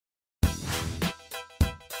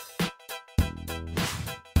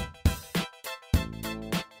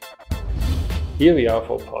Here we are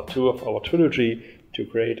for part 2 of our trilogy to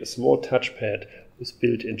create a small touchpad with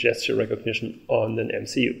built-in gesture recognition on an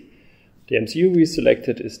MCU. The MCU we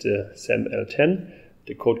selected is the SAM-L10.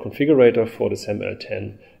 The code configurator for the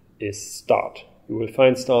SAM-L10 is start. You will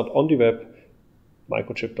find start on the web,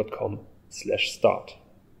 microchip.com/start.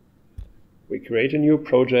 We create a new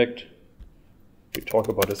project. We talk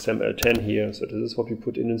about the SAM-L10 here, so this is what we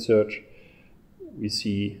put in search. We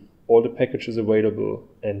see all the packages available,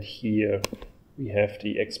 and here we have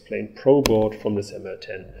the explain Pro board from the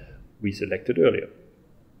SAM-L10 we selected earlier.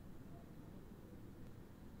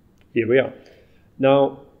 Here we are.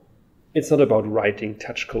 Now, it's not about writing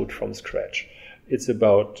touch code from scratch. It's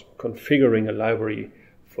about configuring a library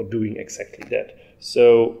for doing exactly that.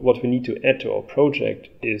 So what we need to add to our project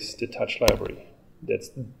is the touch library.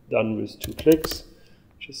 That's done with 2 clicks.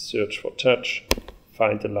 Just search for touch,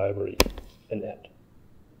 find the library, and add.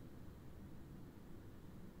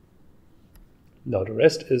 Now the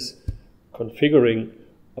rest is configuring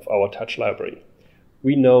of our touch library.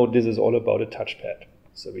 We know this is all about a touchpad.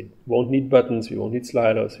 So we won't need buttons, we won't need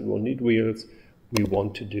sliders, we won't need wheels. We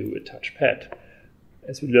want to do a touchpad.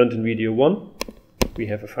 As we learned in video 1, we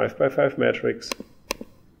have a 5x5 matrix.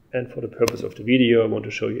 And for the purpose of the video, I want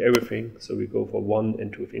to show you everything. So we go for 1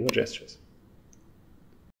 and 2 finger gestures.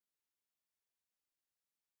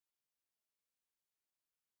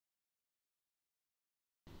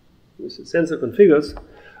 With the sensor configures,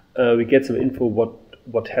 we get some info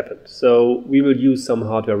what happened. So we will use some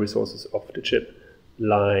hardware resources of the chip,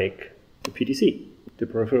 like the PTC, the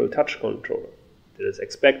peripheral touch controller. That is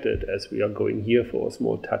expected as we are going here for a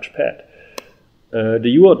small touchpad.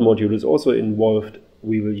 The UART module is also involved.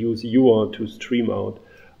 We will use UART to stream out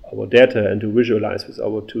our data and to visualize with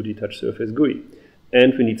our 2D touch surface GUI.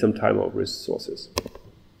 And we need some timeout resources.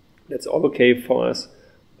 That's all okay for us,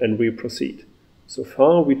 and we proceed. So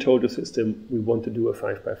far, we told the system we want to do a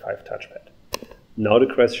 5x5 touchpad. Now the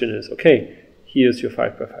question is, okay, here's your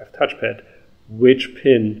 5x5 touchpad. Which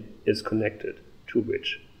pin is connected to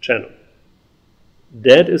which channel?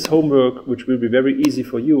 That is homework which will be very easy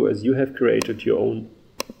for you as you have created your own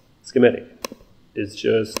schematic. It's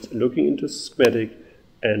just looking into schematic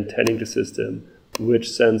and telling the system which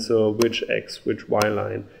sensor, which X, which Y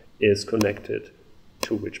line is connected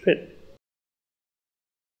to which pin.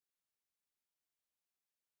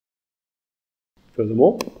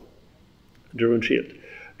 Furthermore, Driven Shield.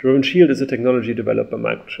 Driven Shield is a technology developed by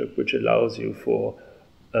Microchip which allows you for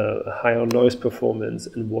a higher noise performance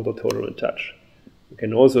and water-tolerant touch. You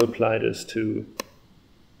can also apply this to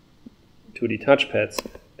the touchpads,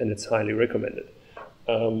 and it's highly recommended.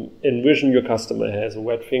 Envision your customer has a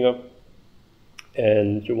wet finger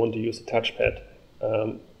and you want to use a touchpad.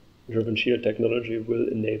 Driven Shield technology will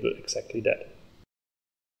enable exactly that.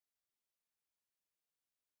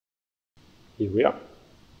 Here we are.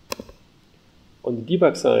 On the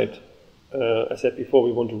debug side, I said before,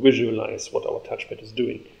 we want to visualize what our touchpad is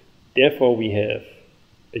doing. Therefore, we have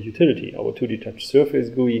a utility, our 2D touch surface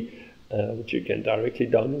GUI, which you can directly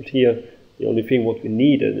download here. The only thing what we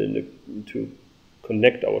need to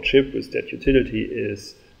connect our chip with that utility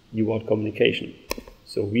is UART communication.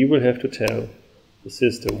 So we will have to tell the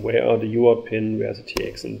system where are the UART pin, where is the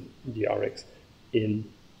TX and the RX in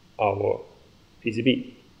our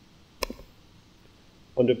PCB.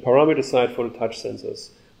 On the parameter side for the touch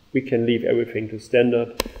sensors, we can leave everything to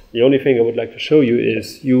standard. The only thing I would like to show you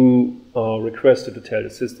is you are requested to tell the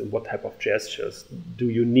system what type of gestures do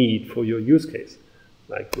you need for your use case.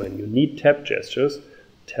 Like when you need tap gestures,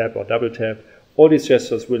 tap or double tap, all these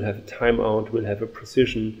gestures will have a timeout, will have a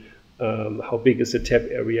precision, how big is the tap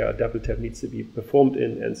area a double tap needs to be performed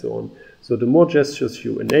in, and so on. So the more gestures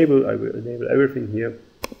you enable, I will enable everything here.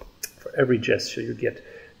 For every gesture you get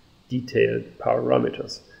detailed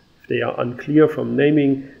parameters. If they are unclear from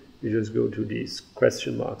naming, you just go to these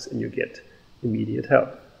question marks and you get immediate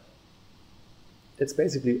help. That's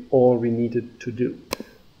basically all we needed to do.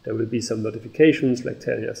 There will be some notifications like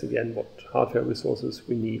telling us again what hardware resources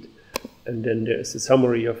we need, and then there is a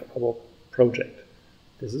summary of our project.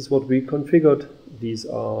 This is what we configured. These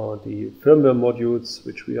are the firmware modules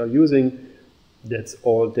which we are using. That's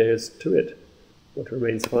all there is to it. What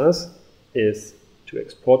remains for us is to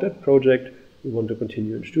export that project. We want to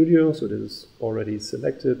continue in Studio, so this is already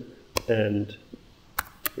selected, and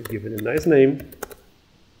we give it a nice name,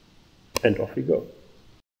 and off we go.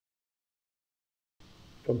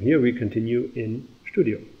 From here we continue in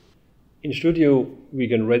Studio. In Studio we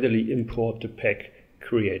can readily import the pack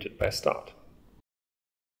created by Start.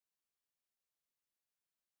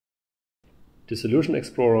 The Solution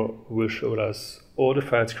Explorer will show us all the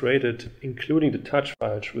files created, including the touch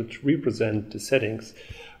files which represent the settings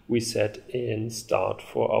we set in start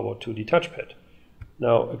for our 2D touchpad.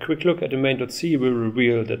 Now, a quick look at the main.c will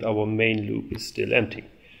reveal that our main loop is still empty,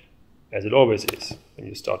 as it always is when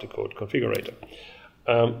you start a code configurator.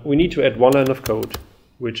 We need to add one line of code,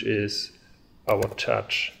 which is our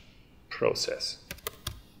touch process.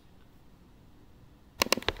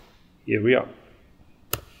 Here we are.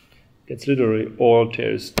 That's literally all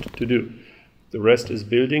there is to do. The rest is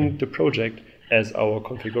building the project, as our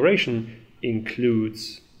configuration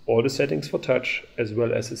includes all the settings for touch as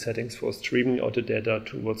well as the settings for streaming out the data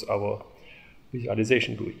towards our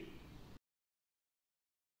visualization GUI.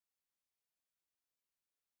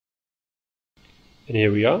 And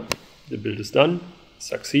here we are. The build is done,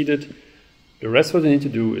 succeeded. The rest what we need to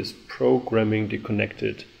do is programming the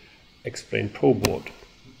connected Explain Pro board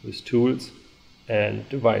with tools and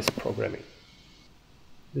device programming.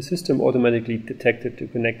 The system automatically detected the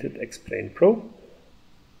connected Explain Pro.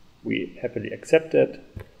 We happily accept that.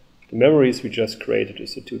 The memories we just created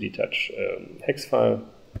is a 2D touch hex file,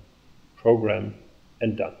 program,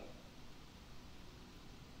 and done.